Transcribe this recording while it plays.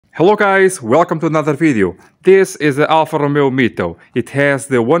Hello guys, welcome to another video. This is the Alfa Romeo Mito. It has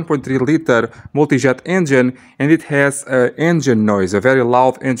the 1.3 liter multi-jet engine and it has engine noise, a very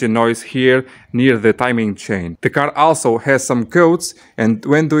loud engine noise here near the timing chain. The car also has some codes, and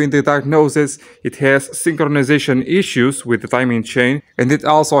when doing the diagnosis it has synchronization issues with the timing chain, and it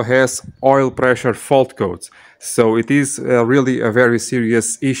also has oil pressure fault codes. So it is really a very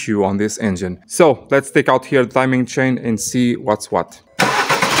serious issue on this engine. So let's take out here the timing chain and see what's what.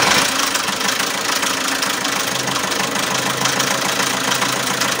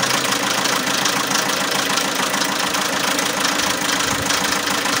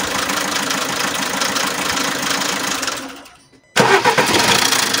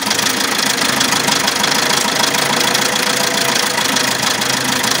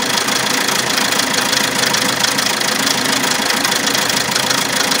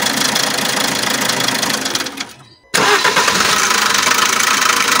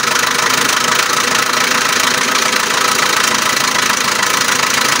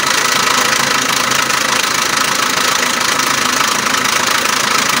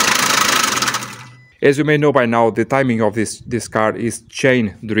 As you may know by now, the timing of this car is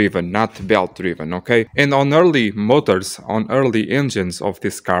chain driven, not belt driven, okay? And on early motors, on early engines of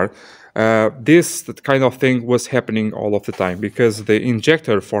this car, this kind of thing was happening all of the time, because the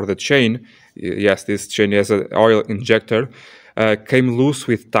injector for the chain, yes, this chain has an oil injector, came loose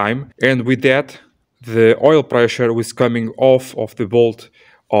with time, and with that, the oil pressure was coming off of the bolt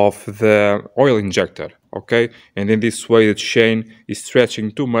of the oil injector, okay? And in this way the chain is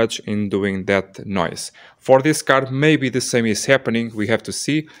stretching too much in doing that noise. For this car maybe the same is happening. We have to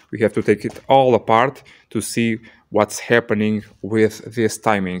see, we have to take it all apart to see what's happening with this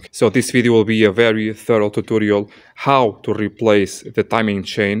timing. So this video will be a very thorough tutorial how to replace the timing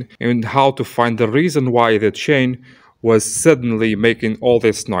chain and how to find the reason why the chain was suddenly making all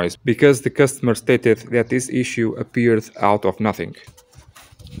this noise, because the customer stated that this issue appeared out of nothing.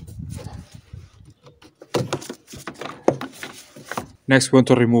 Next we want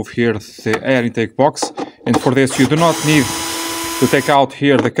to remove here the air intake box, and for this you do not need to take out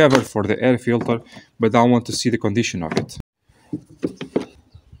here the cover for the air filter, but I want to see the condition of it.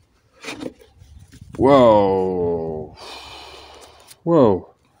 Whoa!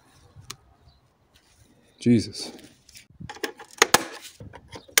 Whoa! Jesus!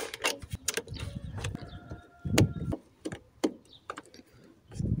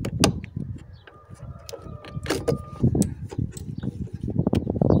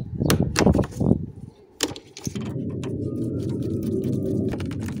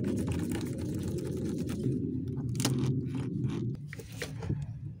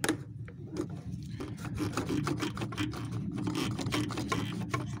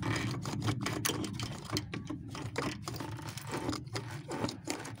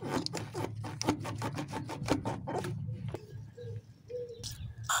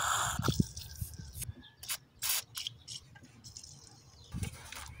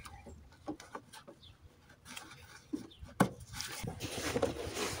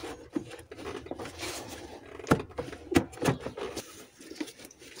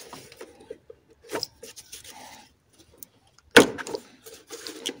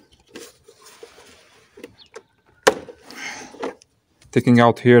 Taking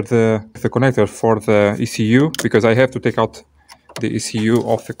out here the connector for the ECU, because I have to take out the ECU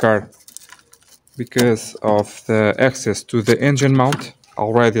of the car because of the access to the engine mount.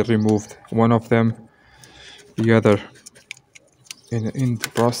 Already removed one of them, the other in the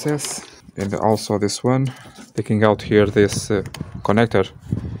process, and also this one. Taking out here this connector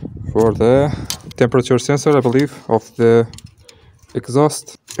for the temperature sensor, I believe, of the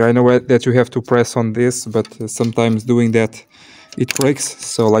exhaust. I know that you have to press on this, but sometimes doing that it breaks,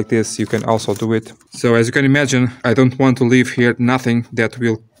 so like this you can also do it. So as you can imagine, I don't want to leave here nothing that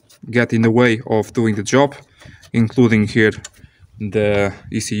will get in the way of doing the job, including here the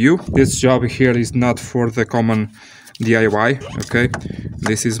ECU. This job here is not for the common DIY, okay?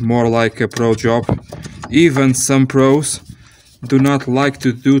 This is more like a pro job. Even some pros do not like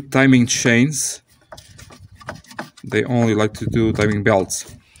to do timing chains, they only like to do timing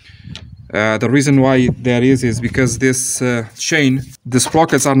belts. The reason why that is because this chain, the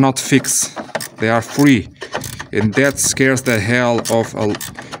sprockets are not fixed, they are free, and that scares the hell of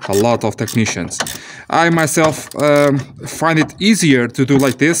a lot of technicians. I myself find it easier to do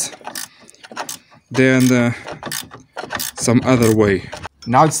like this than some other way.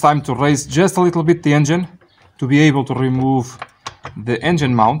 Now it's time to raise just a little bit the engine to be able to remove the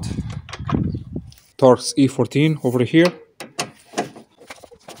engine mount. Torx E14 over here.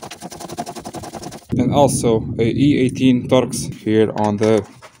 And also a E18 Torx here on the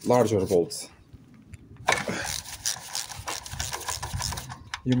larger bolts.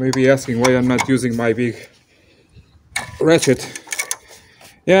 You may be asking why I'm not using my big ratchet.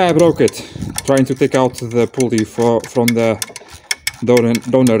 Yeah, I broke it trying to take out the pulley from the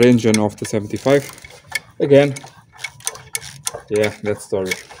donor engine of the 75. Again, yeah, that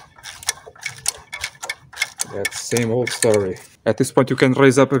story. That same old story. At this point you can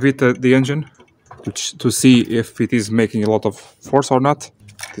raise up a bit the engine to see if it is making a lot of force or not.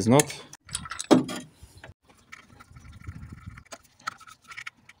 It is not.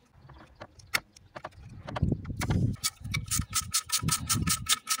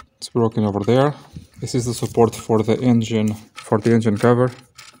 It's broken over there. This is the support for the engine cover.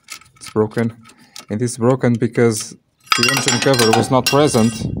 It's broken, and it's broken because the engine cover was not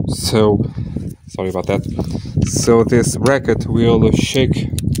present, so sorry about that. So this bracket will shake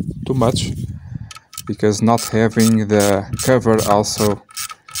too much because not having the cover also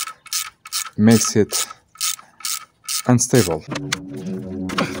makes it unstable.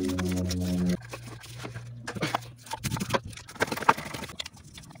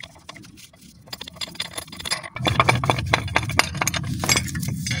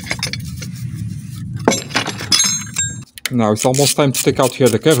 Now it's almost time to take out here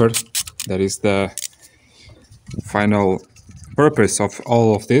the cover. That is the final purpose of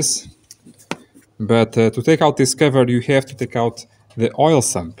all of this. But to take out this cover, you have to take out the oil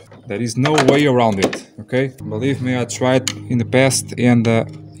sump. There is no way around it, okay? Believe me, I tried in the past and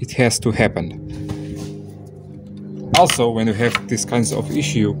it has to happen. Also, when you have this kinds of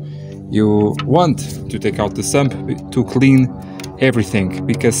issue, you want to take out the sump to clean everything,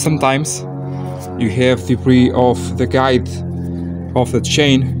 because sometimes you have debris of the guide of the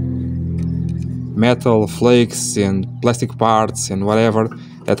chain, metal flakes and plastic parts and whatever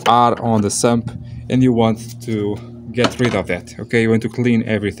that are on the sump, and you want to get rid of that, okay? You want to clean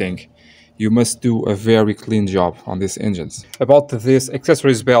everything. You must do a very clean job on these engines. About this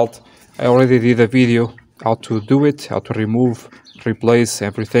accessories belt, I already did a video how to do it, how to remove, replace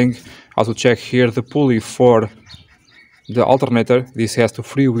everything, how to check here the pulley for the alternator. This has to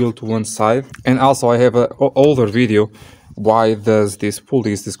freewheel to one side. And also I have an older video why does these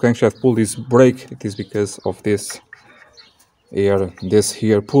pulleys, these crankshaft pulleys break. It is because of this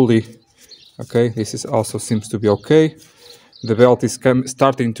here pulley. Okay, this is also seems to be okay. The belt is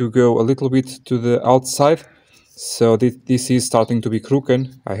starting to go a little bit to the outside, so this is starting to be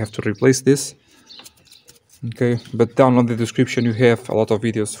crooked. I have to replace this. Okay, but down on the description you have a lot of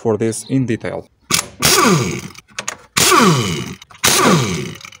videos for this in detail.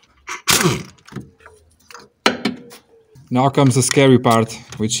 Now comes the scary part,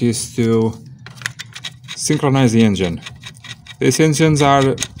 which is to synchronize the engine. These engines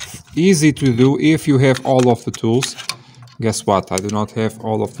are easy to do if you have all of the tools. Guess what? I do not have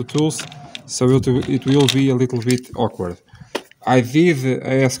all of the tools, so it will be a little bit awkward. I did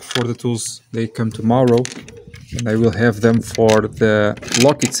ask for the tools, they come tomorrow, and I will have them for the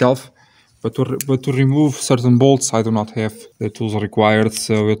lock itself. But to remove certain bolts, I do not have the tools required,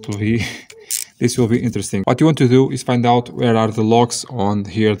 so it will be this will be interesting. What you want to do is find out where are the locks on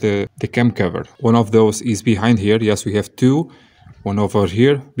here, the cam cover. One of those is behind here. Yes, we have two. One over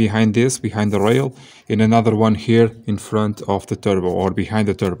here, behind this, behind the rail, and another one here in front of the turbo or behind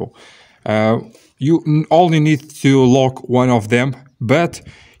the turbo. You only need to lock one of them, but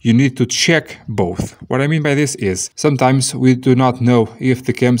you need to check both. What I mean by this is sometimes we do not know if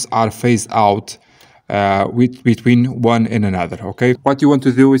the cams are phased out between one and another, okay? What you want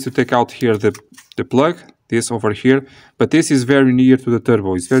to do is to take out here the plug, this over here, but this is very near to the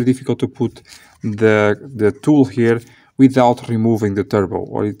turbo. It's very difficult to put the tool here without removing the turbo,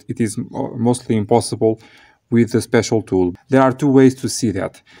 or it is mostly impossible with the special tool. There are two ways to see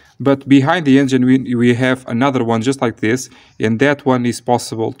that. But behind the engine we have another one just like this, and that one is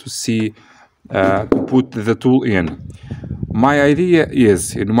possible to see, to put the tool in. My idea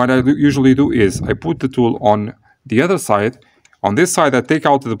is, and what I usually do is, I put the tool on the other side. On this side I take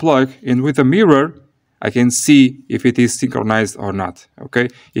out the plug, and with a mirror I can see if it is synchronized or not, okay?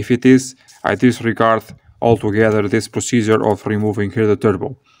 If it is, I disregard altogether this procedure of removing here the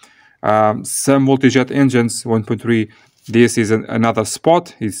turbo. Some multi-jet engines 1.3, this is another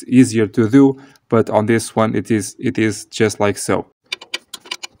spot. It's easier to do, but on this one it is just like so.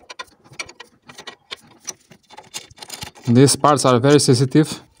 These parts are very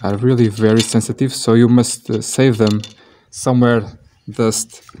sensitive, are really very sensitive, so you must save them somewhere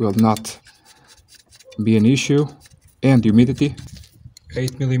dust will not be an issue, and humidity.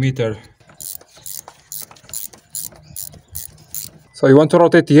 8mm. So you want to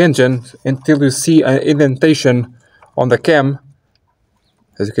rotate the engine until you see an indentation on the cam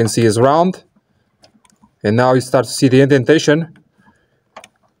as you can see, is round. And now you start to see the indentation.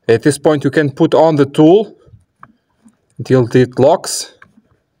 At this point you can put on the tool until it locks.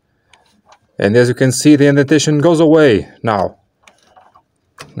 And as you can see, the indentation goes away now.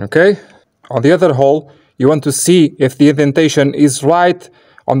 Okay? On the other hole, you want to see if the indentation is right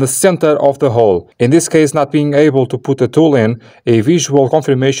on the center of the hole. In this case, not being able to put a tool in, a visual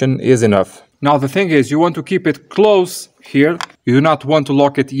confirmation is enough. Now the thing is, you want to keep it close here. You do not want to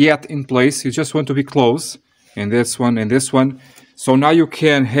lock it yet in place. You just want to be close. And this one and this one. So now you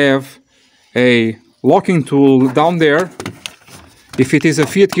can have a locking tool down there. If it is a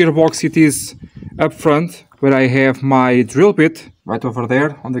Fiat gearbox, it is up front where I have my drill bit right over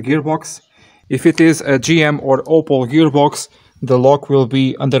there on the gearbox. If it is a GM or Opel gearbox, the lock will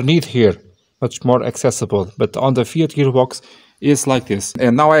be underneath here, much more accessible. But on the Fiat gearbox, it's like this.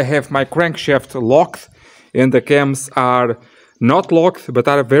 And now I have my crankshaft locked, and the cams are not locked, but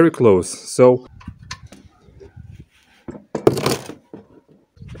are very close. So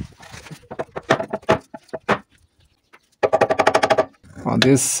on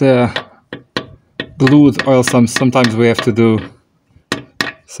this glued oil sumps, sometimes we have to do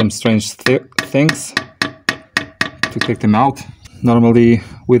some strange things to take them out. Normally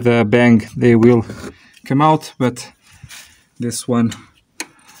with a bang they will come out, but this one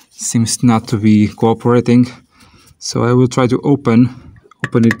seems not to be cooperating. So I will try to open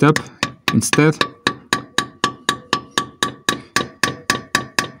it up instead.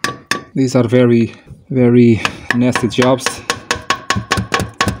 These are very, very nasty jobs.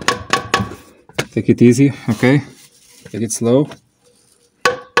 Take it easy, okay? Take it slow.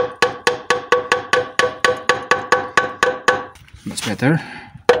 Much better.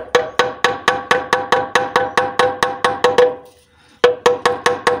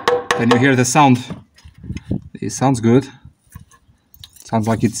 Then you hear the sound. It sounds good. Sounds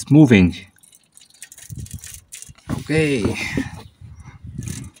like it's moving. Okay.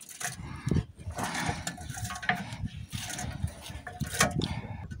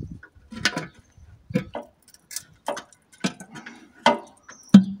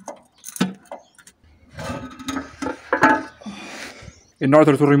 In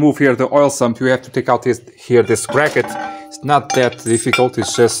order to remove here the oil sump, you have to take out this bracket. It's not that difficult.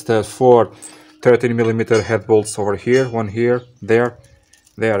 It's just 4 13mm head bolts over here, one here, there,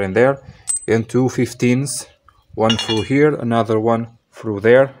 and there, and 2 15s, one through here, another one through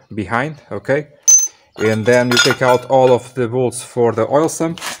there behind. Okay, and then you take out all of the bolts for the oil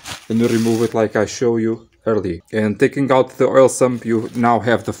sump and you remove it like I showed you earlier. And taking out the oil sump, you now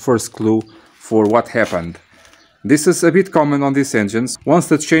have the first clue for what happened. This is a bit common on these engines. Once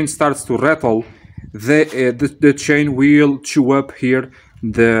the chain starts to rattle, the chain will chew up here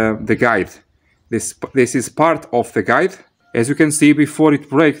the guide. This is part of the guide. As you can see, before it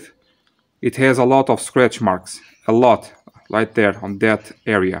breaks, it has a lot of scratch marks. A lot, right there on that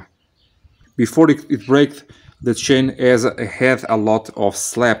area. Before it breaks, the chain had a lot of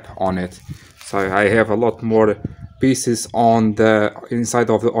slap on it. So I have a lot more pieces on the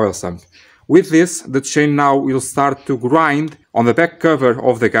inside of the oil sump. With this, the chain now will start to grind on the back cover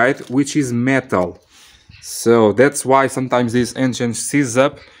of the guide, which is metal. So that's why sometimes this engine seizes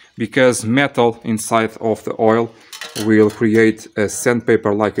up, because metal inside of the oil will create a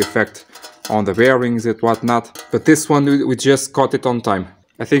sandpaper-like effect on the bearings and whatnot. But this one, we just caught it on time.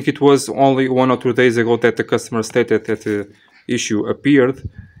 I think it was only 1 or 2 days ago that the customer stated that the issue appeared,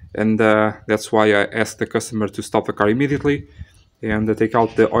 and that's why I asked the customer to stop the car immediately and take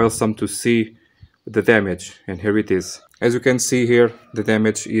out the oil sump to see the damage. And here it is. As you can see here, the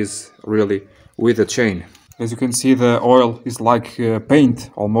damage is really with the chain. As you can see, the oil is like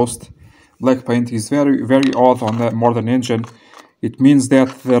paint almost. Black paint is very, very odd on the modern engine. It means that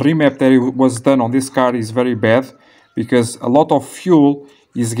the remap that was done on this car is very bad, because a lot of fuel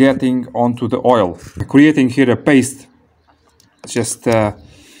is getting onto the oil, creating here a paste. Just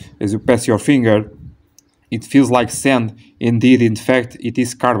as you pass your finger, it feels like sand. Indeed, in fact, it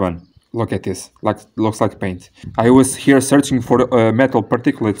is carbon. Look at this, looks like paint. I was here searching for metal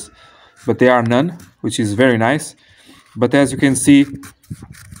particulates, but there are none, which is very nice. But as you can see,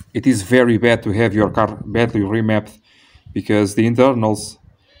 it is very bad to have your car badly remapped, because the internals,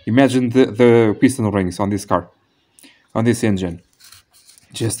 imagine the piston rings on this car, on this engine.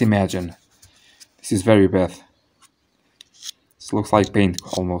 Just imagine. This is very bad. This looks like paint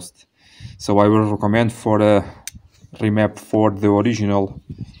almost. So I will recommend for a remap for the original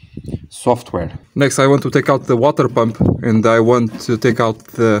software. Next, I want to take out the water pump, and I want to take out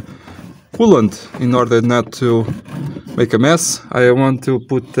the coolant in order not to make a mess. I want to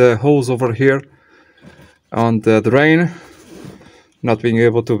put the hose over here on the drain not being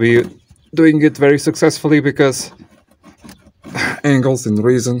able to be doing it very successfully because angles and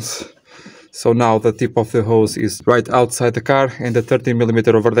reasons. So now the tip of the hose is right outside the car and the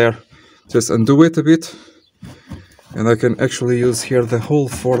 13mm over there. Just undo it a bit and I can actually use here the hole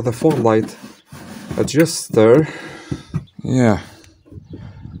for the fog light adjuster. Yeah,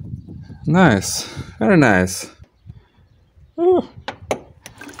 nice, very nice. Oh.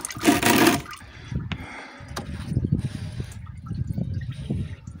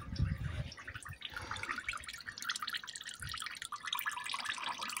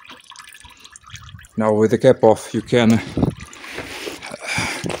 Now with the cap off you can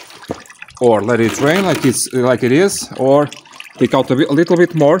or let it drain like it is, or take out a little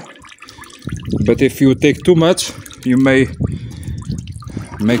bit more. But if you take too much you may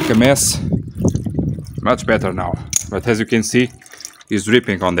make a mess. Much better now, but as you can see it's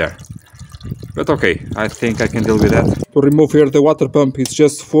dripping on there. But okay, I think I can deal with that. To remove here the water pump, it's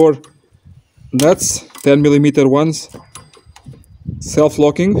just 4 nuts, 10mm ones,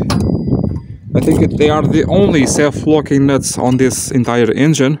 self-locking. I think they are the only self-locking nuts on this entire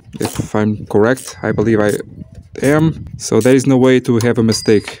engine, if I'm correct. I believe I am. So there is no way to have a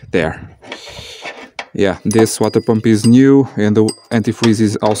mistake there. Yeah, this water pump is new and the antifreeze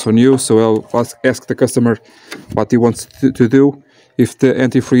is also new. So I'll ask the customer what he wants to do. If the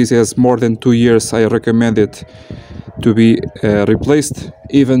antifreeze has more than 2 years, I recommend it to be replaced,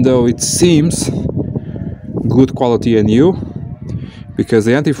 even though it seems good quality and new, because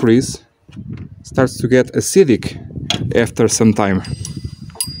the antifreeze starts to get acidic after some time.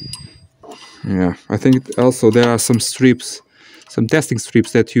 Yeah, I think also there are some strips, some testing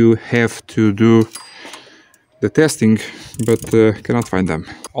strips that you have to do the testing, but cannot find them.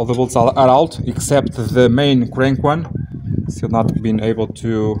 All the bolts are out except the main crank one. Still not been able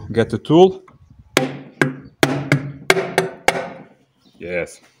to get the tool.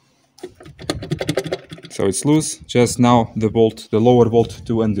 Yes. So it's loose, just now the bolt, the lower bolt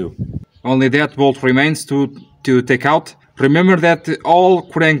to undo. Only that bolt remains to take out. Remember that all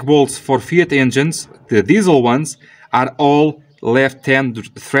crank bolts for Fiat engines, the diesel ones, are all left-hand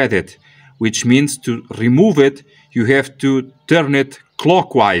threaded, which means to remove it, you have to turn it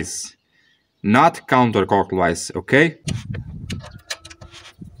clockwise, not counterclockwise, okay?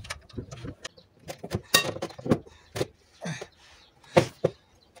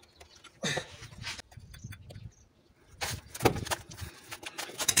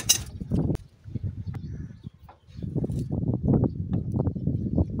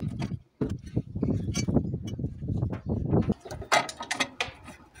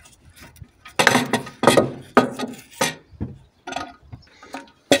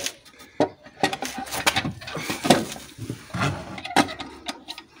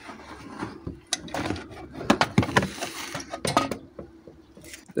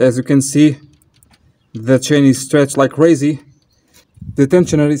 As you can see, the chain is stretched like crazy. The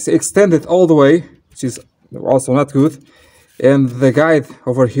tensioner is extended all the way, which is also not good. And the guide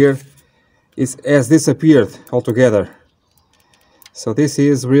over here has disappeared altogether. So this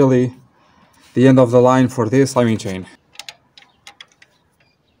is really the end of the line for this timing chain.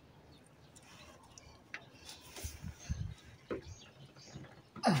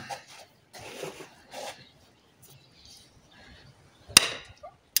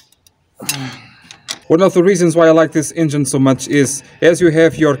 One of the reasons why I like this engine so much is, as you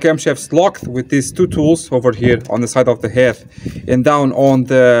have your camshafts locked with these 2 tools over here on the side of the head and down on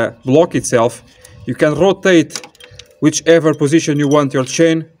the block itself, you can rotate whichever position you want your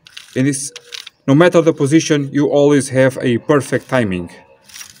chain, and this, no matter the position, you always have a perfect timing.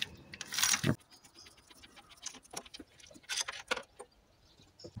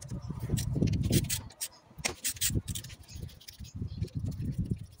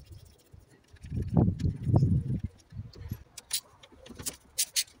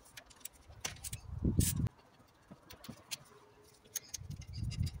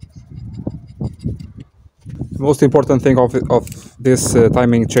 The most important thing of this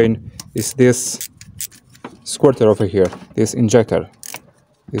timing chain is this squirter over here, this injector,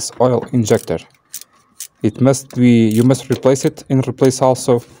 this oil injector. It must be, you must replace it, and replace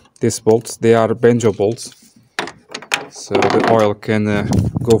also these bolts. They are banjo bolts, so the oil can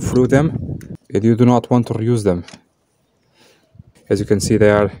go through them, and you do not want to reuse them. As you can see,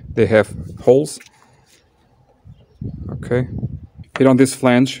 they have holes. Okay. Here on this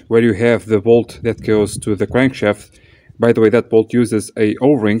flange, where you have the bolt that goes to the crankshaft, by the way, that bolt uses a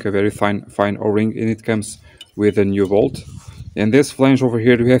O-ring, a very fine O-ring, and it comes with a new bolt. And this flange over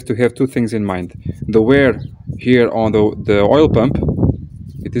here, you have to have 2 things in mind. The wear here on the oil pump,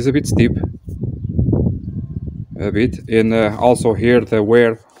 it is a bit steep. a bit, and also here the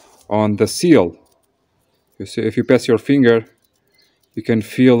wear on the seal. You see, if you pass your finger, you can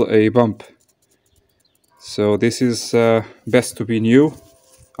feel a bump. So this is best to be new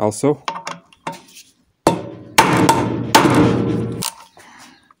also.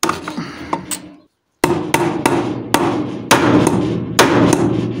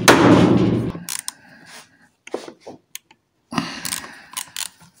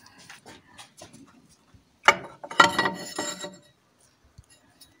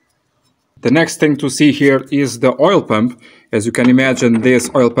 The next thing to see here is the oil pump. As you can imagine, this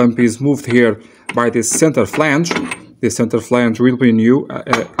oil pump is moved here by this center flange. This center flange will be new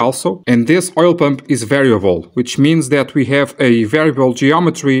also. And this oil pump is variable, which means that we have a variable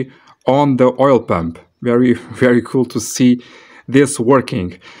geometry on the oil pump. Very, very cool to see this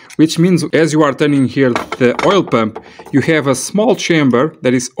working. Which means as you are turning here the oil pump, you have a small chamber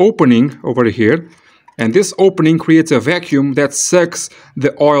that is opening over here. And this opening creates a vacuum that sucks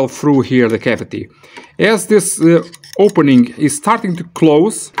the oil through here, the cavity. As this opening is starting to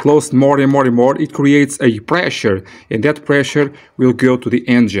close more and more and more, it creates a pressure, and that pressure will go to the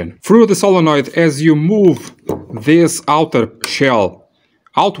engine. Through the solenoid, as you move this outer shell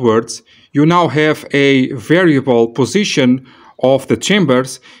outwards, you now have a variable position of the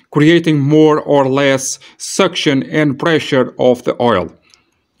chambers, creating more or less suction and pressure of the oil.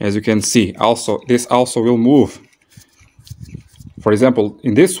 As you can see, this also will move. For example,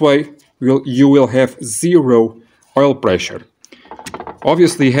 in this way, you will have zero oil pressure.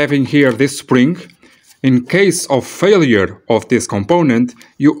 Obviously, having here this spring, in case of failure of this component,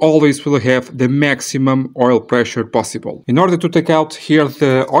 you always will have the maximum oil pressure possible. In order to take out here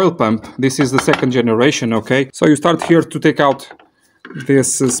the oil pump, this is the second generation, okay? So you start here to take out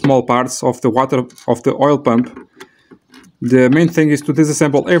these small parts of the water of the oil pump. The main thing is to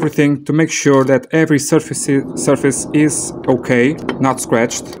disassemble everything to make sure that every surface is okay, not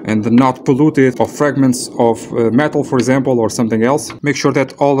scratched and not polluted of fragments of metal, for example, or something else. Make sure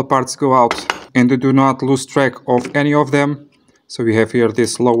that all the parts go out and do not lose track of any of them. So we have here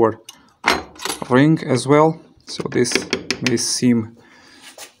this lower ring as well. So this may seem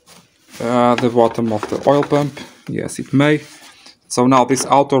the bottom of the oil pump. Yes, it may. So now this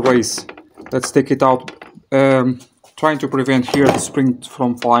outer race, let's take it out. Trying to prevent here the spring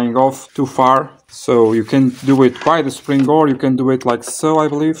from flying off too far. So you can do it by the spring, or you can do it like so, I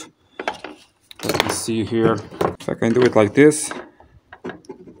believe. Let me see here if I can do it like this.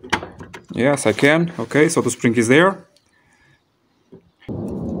 Yes, I can. Okay, so the spring is there.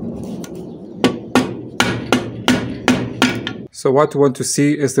 So what you want to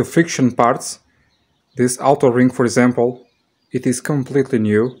see is the friction parts. This outer ring, for example, it is completely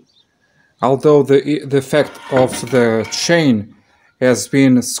new. Although the effect of the chain has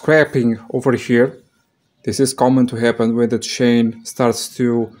been scraping over here, this is common to happen when the chain starts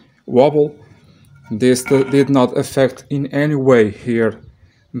to wobble. This did not affect in any way here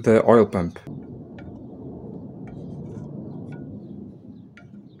the oil pump.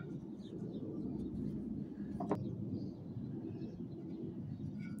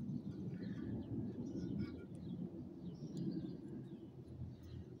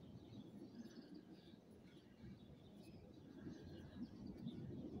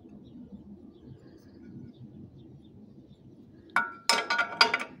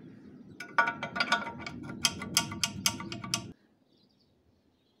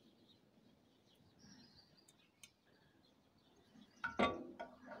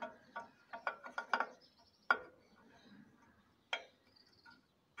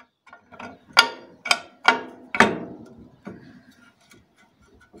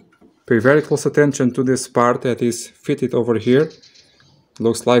 Pay very close attention to this part that is fitted over here.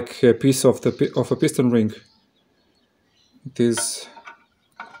 Looks like a piece of a piston ring. It is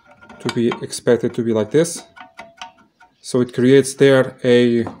to be expected to be like this. So it creates there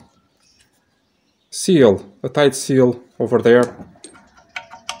a seal, a tight seal over there,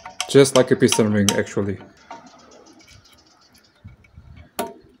 just like a piston ring actually.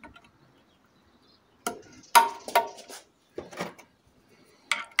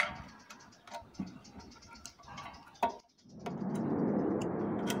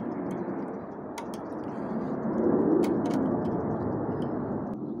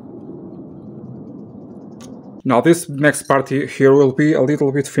 Now this next part here will be a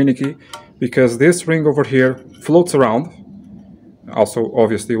little bit finicky, because this ring over here floats around. Also,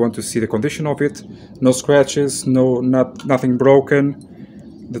 obviously, you want to see the condition of it. No scratches, nothing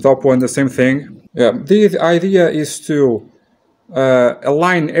broken. The top one, the same thing. Yeah, the idea is to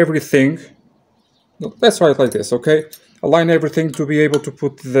align everything. Let's try it like this, okay? Align everything to be able to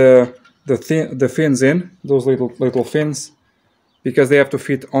put the the fins in, those little fins, because they have to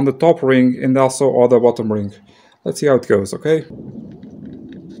fit on the top ring and also on the bottom ring. Let's see how it goes, okay?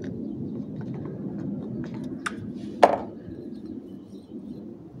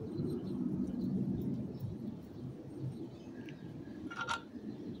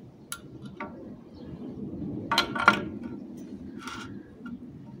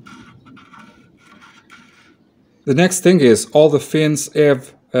 The next thing is all the fins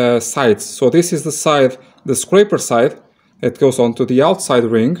have sides. So this is the side, the scraper side, that goes onto the outside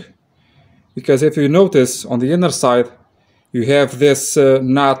ring. Because if you notice on the inner side, you have this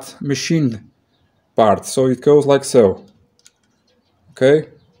not machined part. So it goes like so. Okay.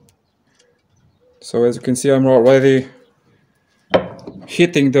 So as you can see, I'm already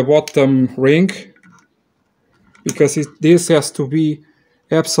hitting the bottom ring, because this has to be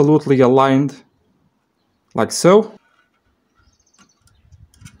absolutely aligned like so.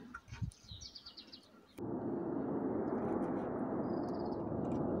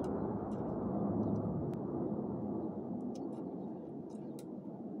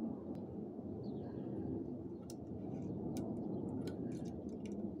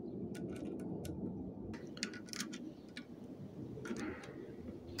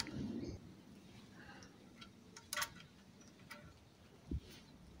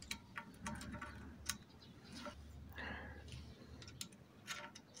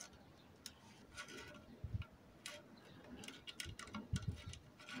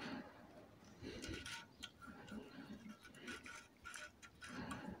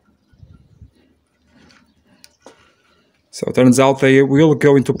 So it turns out they will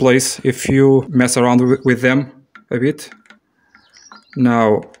go into place if you mess around with them a bit.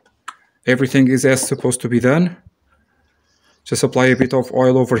 Now everything is as supposed to be done. Just apply a bit of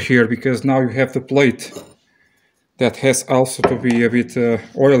oil over here, because now you have the plate that has also to be a bit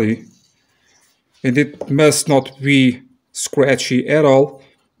oily. And it must not be scratchy at all.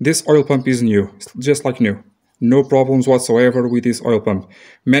 This oil pump is new, just like new. No problems whatsoever with this oil pump.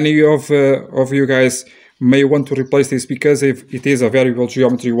 Many of you guys may want to replace this because it is a variable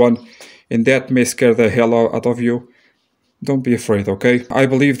geometry one, and that may scare the hell out of you. Don't be afraid, okay? I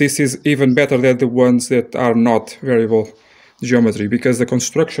believe this is even better than the ones that are not variable geometry, because the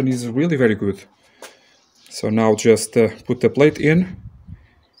construction is really very good. So now just put the plate in.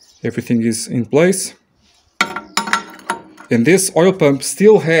 Everything is in place. And this oil pump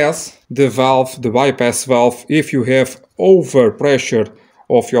still has the valve, the bypass valve. If you have overpressure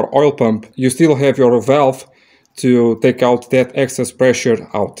of your oil pump, you still have your valve to take out that excess pressure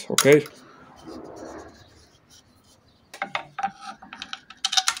out, okay?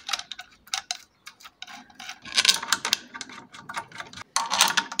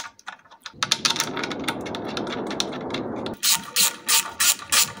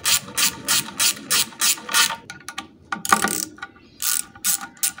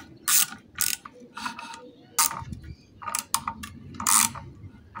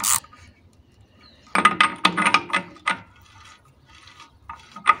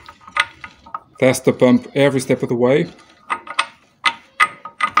 Test the pump every step of the way.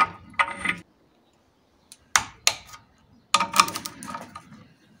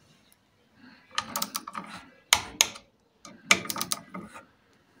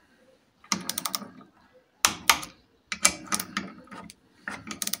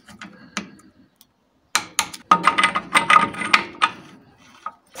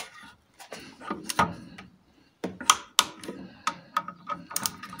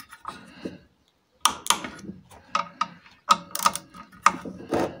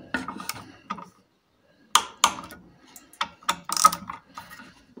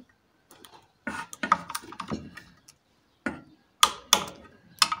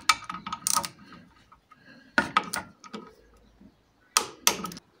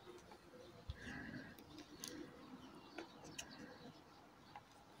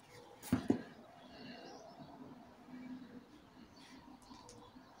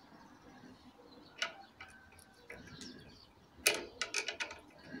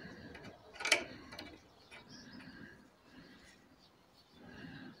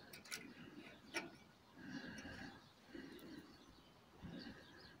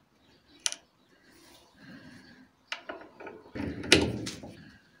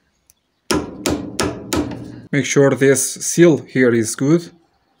 Make sure this seal here is good.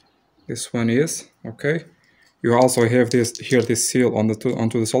 This one is, okay. You also have this seal on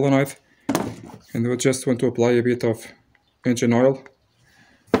onto the solenoid. And we just want to apply a bit of engine oil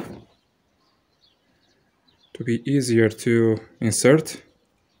to be easier to insert.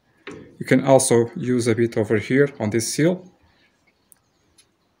 You can also use a bit over here on this seal.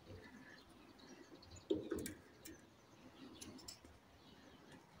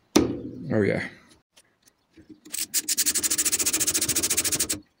 Oh yeah.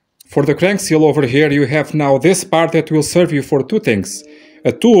 For the crank seal over here, you have now this part that will serve you for two things.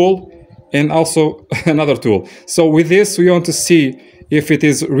 A tool and also another tool. So with this, we want to see if it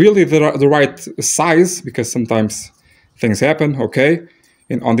is really the right size, because sometimes things happen, okay?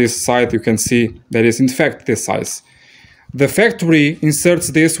 And on this side, you can see that is in fact this size. The factory inserts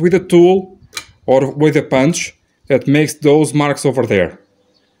this with a tool or with a punch that makes those marks over there.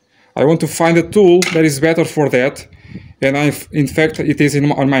 I want to find a tool that is better for that, and in fact it is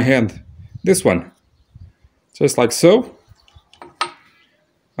on my hand. This one. Just like so,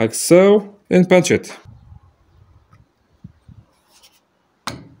 and punch it.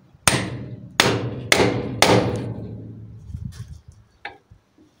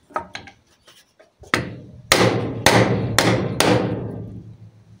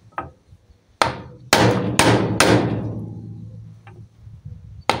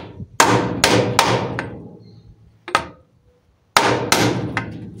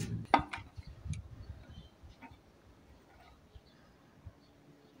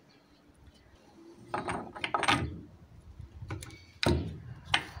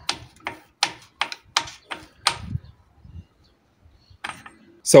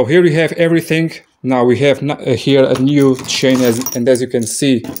 So here we have everything. Now we have here a new chain, and as you can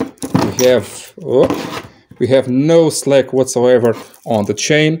see, we have no slack whatsoever on the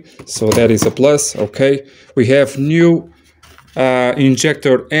chain, so that is a plus. Okay, we have new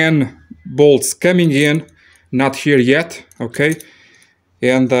injector and bolts coming in, not here yet. Okay,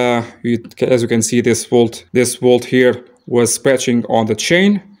 and as you can see, this bolt here was scratching on the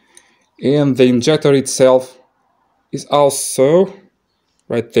chain, and the injector itself is also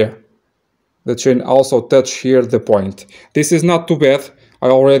right there. The chain also touch here the point. This is not too bad. I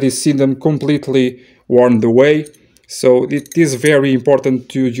already see them completely worn away. So it is very important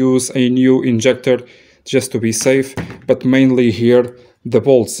to use a new injector just to be safe. But mainly here, the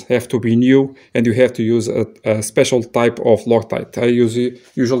bolts have to be new, and you have to use a special type of Loctite. I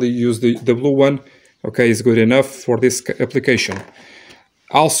usually use the blue one. Okay, it's good enough for this application.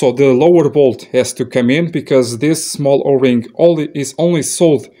 Also, the lower bolt has to come in, because this small O-ring is only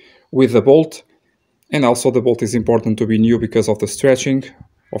sold with the bolt. And also the bolt is important to be new because of the stretching,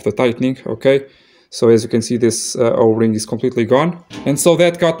 of the tightening, okay? So as you can see, this O-ring is completely gone. And so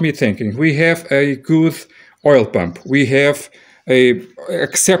that got me thinking. We have a good oil pump. We have a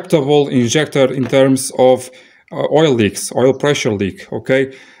acceptable injector in terms of oil leaks, oil pressure leak,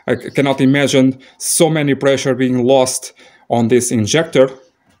 okay? I cannot imagine so many pressure being lost on this injector,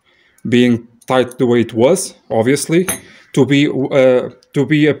 being tight the way it was, obviously, to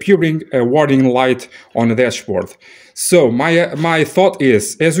be appearing a warning light on the dashboard. So my thought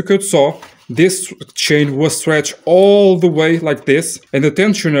is, as you could saw, this chain was stretched all the way like this, and the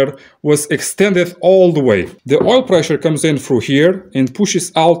tensioner was extended all the way. The oil pressure comes in through here and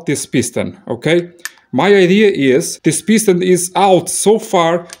pushes out this piston, okay? My idea is this piston is out so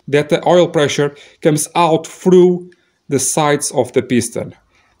far that the oil pressure comes out through the sides of the piston.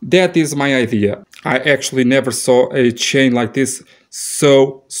 That is my idea. I actually never saw a chain like this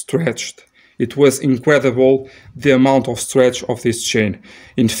so stretched. It was incredible, the amount of stretch of this chain.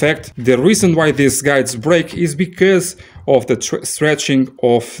 In fact, the reason why these guides break is because of the stretching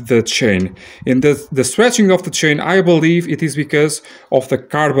of the chain. In the stretching of the chain, I believe it is because of the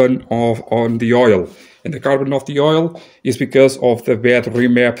carbon on the oil. And the carbon of the oil is because of the bad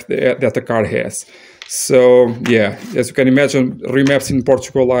remap that the car has. So yeah, as you can imagine, remaps in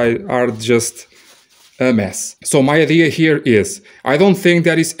Portugal are just a mess. So my idea here is, I don't think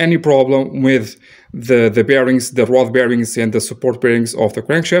there is any problem with the bearings, the rod bearings and the support bearings of the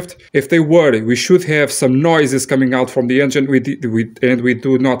crankshaft. If they were, we should have some noises coming out from the engine, and we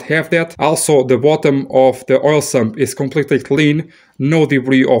do not have that. Also, the bottom of the oil sump is completely clean, no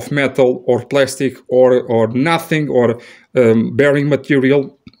debris of metal or plastic or nothing, or bearing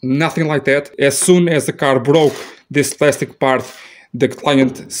material, nothing like that. As soon as the car broke this plastic part, the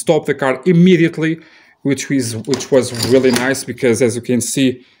client stopped the car immediately, which was really nice, because as you can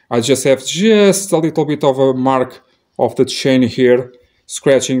see, I just have just a little bit of a mark of the chain here,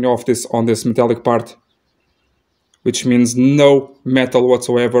 scratching off on this metallic part, which means no metal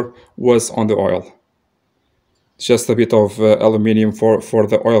whatsoever was on the oil. Just a bit of aluminium for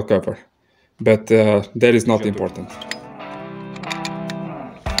the oil cover, but that is not important.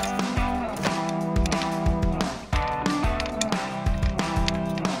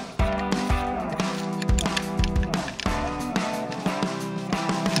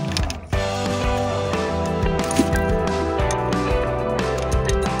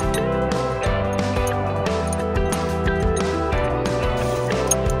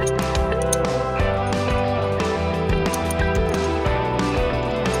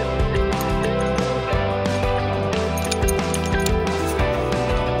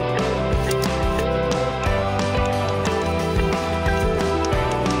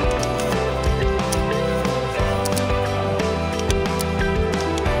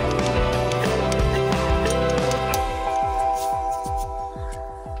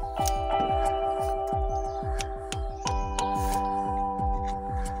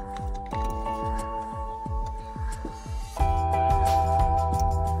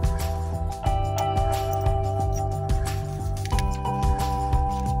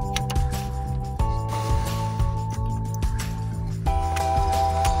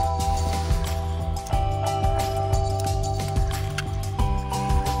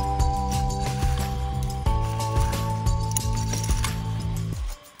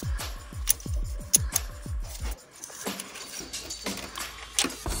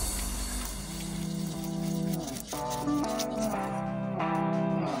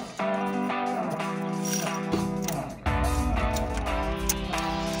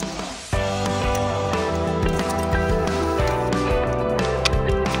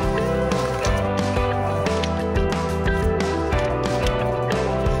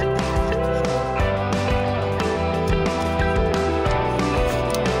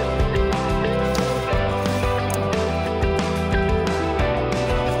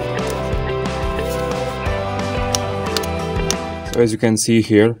 As you can see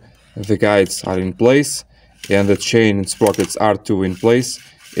here, the guides are in place and the chain and sprockets are too in place.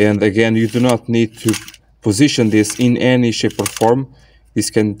 And again, you do not need to position this in any shape or form.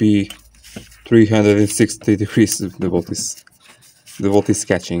 This can be 360 degrees. The bolt is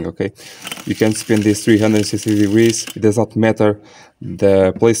catching, okay? You can spin this 360 degrees. It does not matter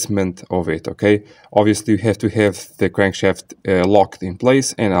the placement of it, okay? Obviously, you have to have the crankshaft locked in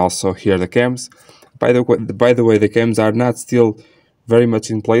place, and also here the cams. By the way, the cams are not still very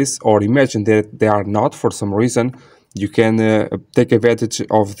much in place, or imagine that they are not for some reason. You can take advantage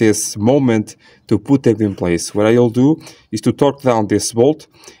of this moment to put them in place. What I'll do is to torque down this bolt,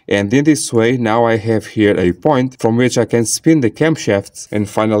 and in this way now I have here a point from which I can spin the camshafts and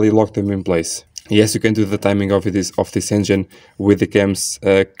finally lock them in place. Yes, you can do the timing of this engine with the cams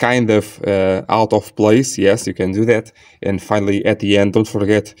kind of out of place. Yes, you can do that. And finally at the end, don't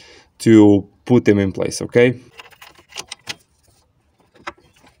forget to put them in place, okay?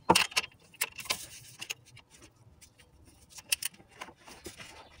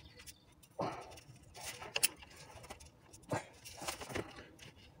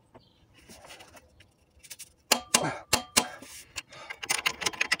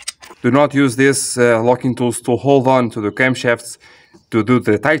 Do not use these locking tools to hold on to the camshafts to do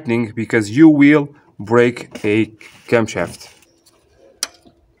the tightening, because you will break a camshaft.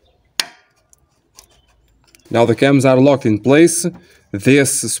 Now the cams are locked in place.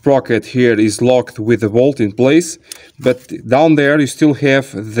 This sprocket here is locked with the bolt in place, but down there you still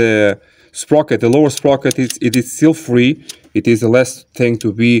have the sprocket, the lower sprocket. It is still free. It is the last thing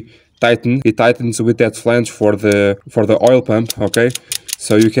to be tightened. It tightens with that flange for the oil pump, okay?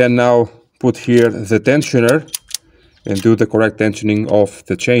 So you can now put here the tensioner and do the correct tensioning of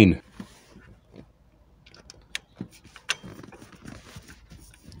the chain.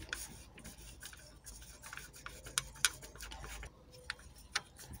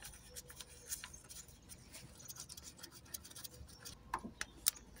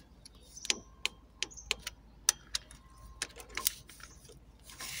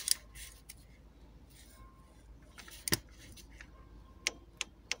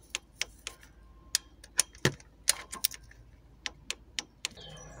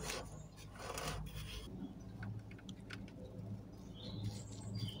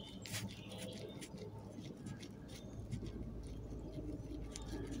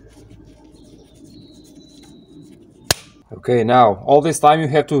 Okay, now all this time you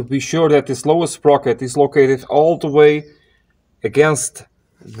have to be sure that this lowest sprocket is located all the way against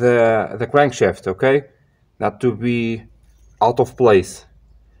the crankshaft, okay? Not to be out of place.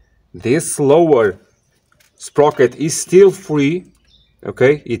 This lower sprocket is still free,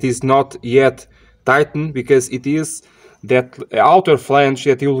 okay? It is not yet tightened because it is that outer flange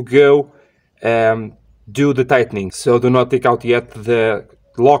that will go do the tightening. So do not take out yet the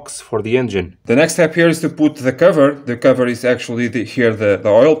locks for the engine. The next step here is to put the cover. The cover is actually the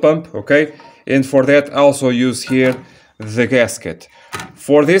oil pump, okay? And for that I also use here the gasket.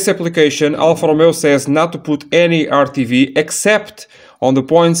 For this application, Alfa Romeo says not to put any RTV except on the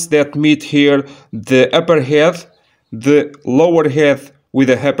points that meet here the upper head, the lower head with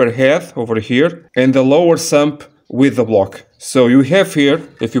the upper head over here, and the lower sump with the block. So you have here,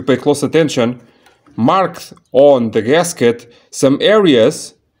 if you pay close attention, marked on the gasket some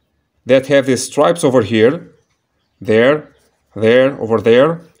areas that have these stripes over here, there, over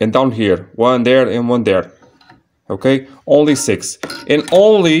there, and down here. One there and one there. Okay, only 6. And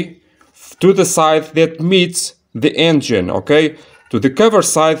only to the side that meets the engine, okay? To the cover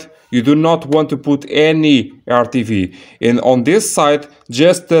side, you do not want to put any RTV. And on this side,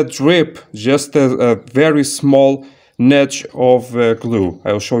 just a drip, just a very small nudge of glue.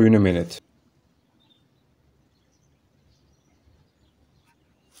 I'll show you in a minute.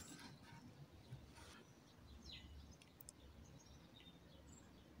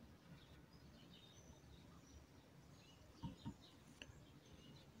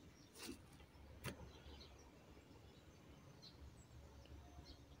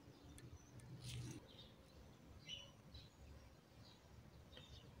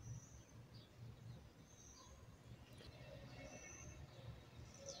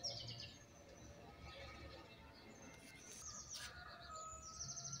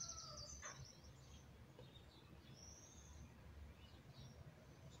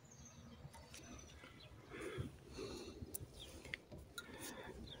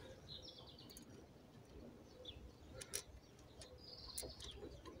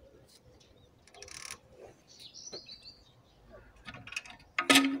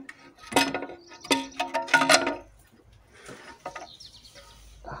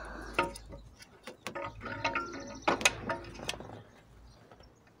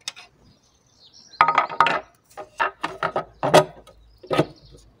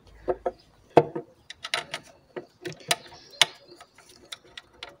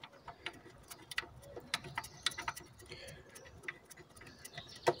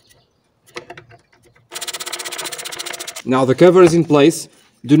 Now the cover is in place.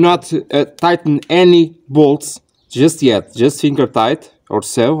 Do not tighten any bolts just yet, just finger tight or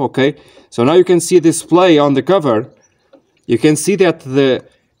so, okay? So now you can see display on the cover. You can see that the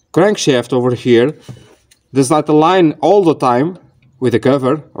crankshaft over here does not align all the time with the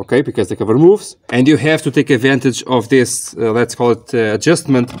cover, okay, because the cover moves. And you have to take advantage of this, let's call it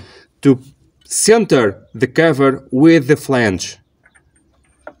adjustment, to center the cover with the flange.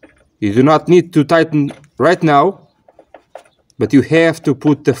 You do not need to tighten right now, but you have to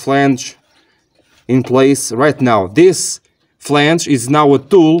put the flange in place right now. This flange is now a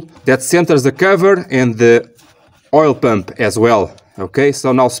tool that centers the cover and the oil pump as well. Okay,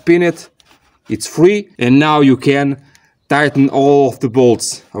 so now spin it, it's free, and now you can tighten all of the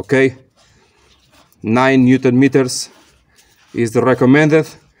bolts. Okay, 9 Newton meters is the recommended.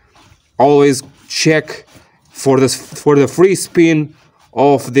 Always check for the free spin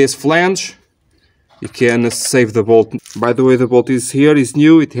of this flange. You can save the bolt. By the way, the bolt is here, is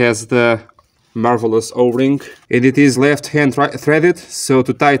new. It has the marvelous O-ring and it is left hand threaded, so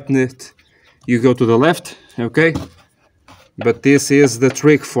to tighten it you go to the left, okay? But this is the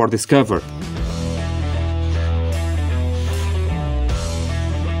trick for this cover.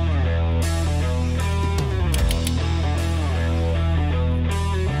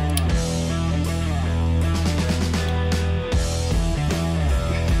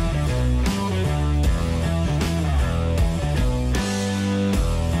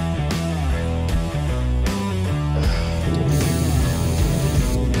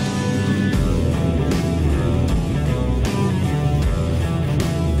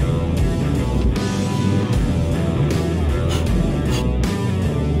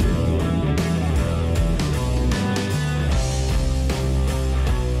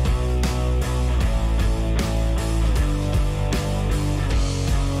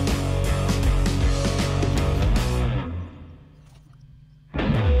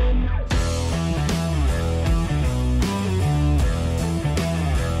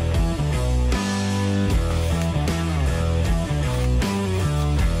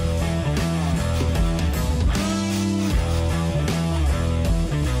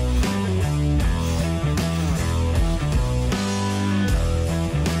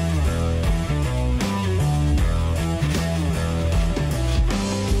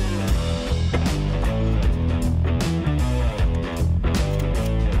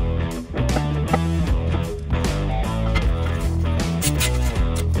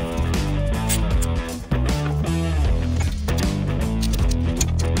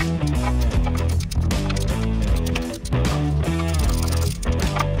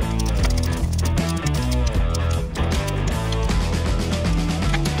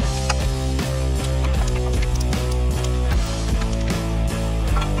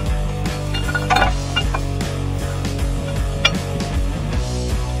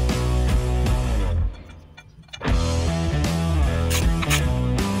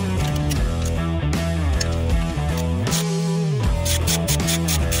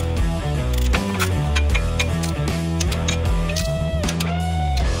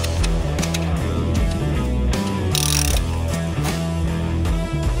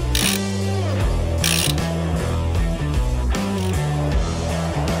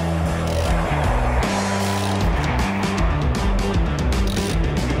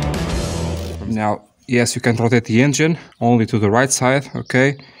 Now, yes, you can rotate the engine only to the right side,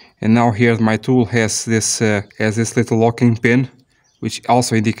 okay? And now here my tool has this little locking pin, which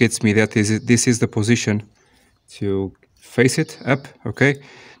also indicates me that this is the position to face it up, okay?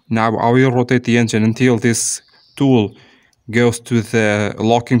 Now I will rotate the engine until this tool goes to the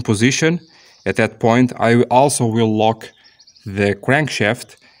locking position. At that point, I also will lock the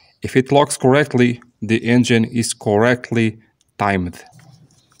crankshaft. If it locks correctly, the engine is correctly timed.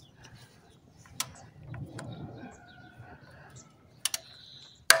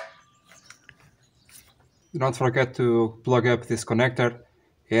 Do not forget to plug up this connector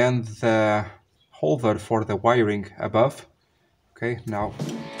and the holder for the wiring above. Okay, now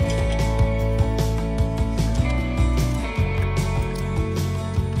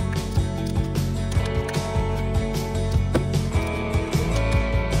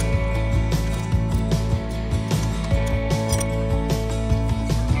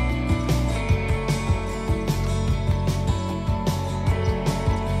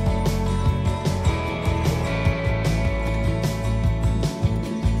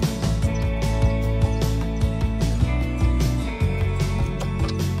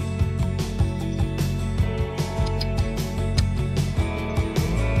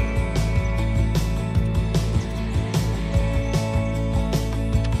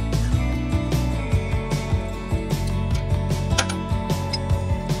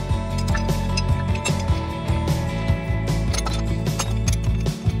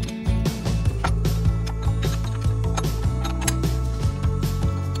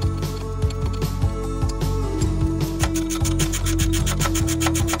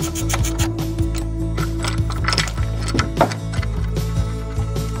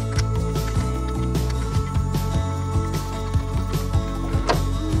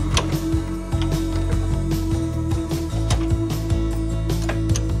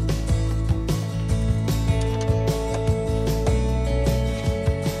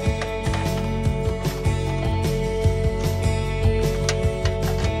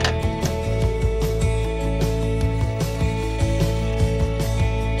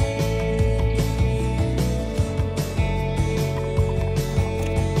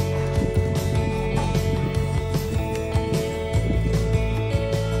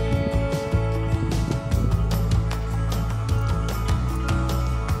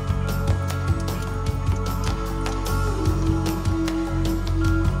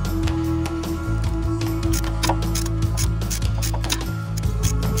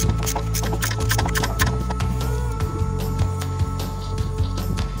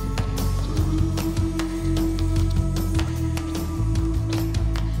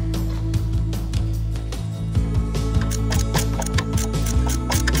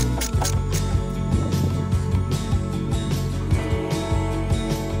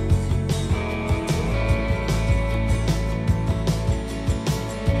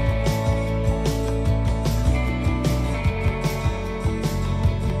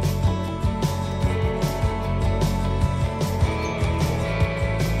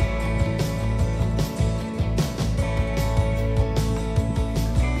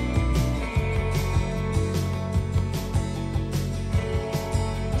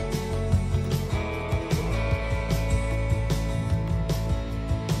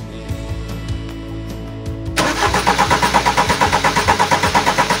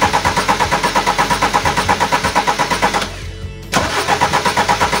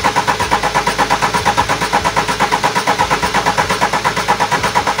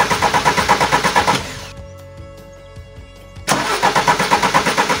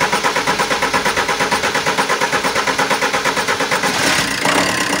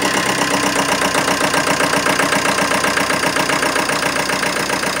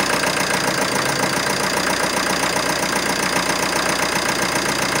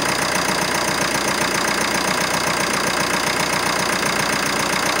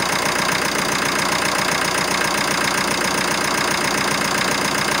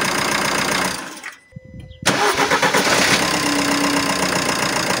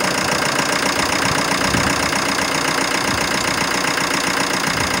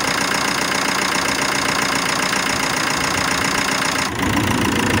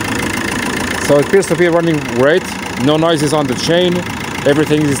So it appears to be running great, no noises on the chain,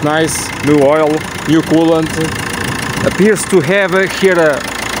 everything is nice, new oil, new coolant. Appears to have here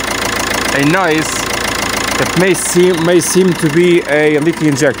a noise that may seem to be a leaky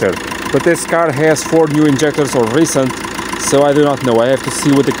injector, but this car has 4 new injectors or recent, so I do not know. I have to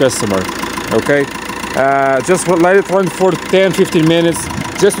see with the customer. Okay, just let it run for 10-15 minutes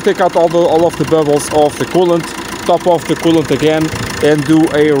just to take out all of the bubbles of the coolant, top off the coolant again, and do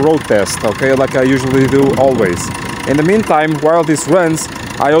a road test, okay, like I usually do always. In the meantime, while this runs,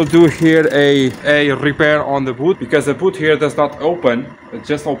 I will do here a repair on the boot, because the boot here does not open, it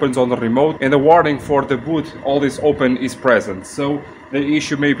just opens on the remote, and the warning for the boot always open is present. So the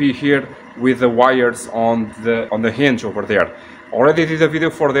issue may be here with the wires on the hinge over there. Already did a video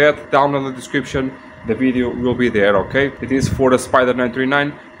for that, down in the description. The video will be there, okay? It is for the Spider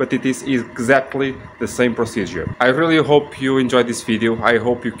 939, but it is exactly the same procedure. I really hope you enjoyed this video. I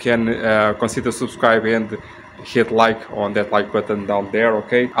hope you can consider subscribe and hit like on that like button down there,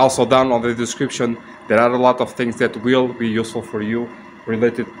 okay? Also down on the description, there are a lot of things that will be useful for you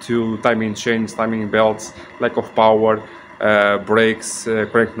related to timing chains, timing belts, lack of power, brakes,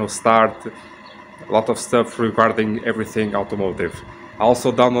 crank no start, a lot of stuff regarding everything automotive.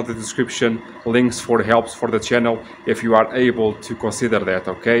 Also down on the description, links for helps for the channel if you are able to consider that,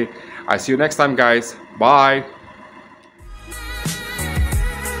 okay? I see you next time, guys. Bye!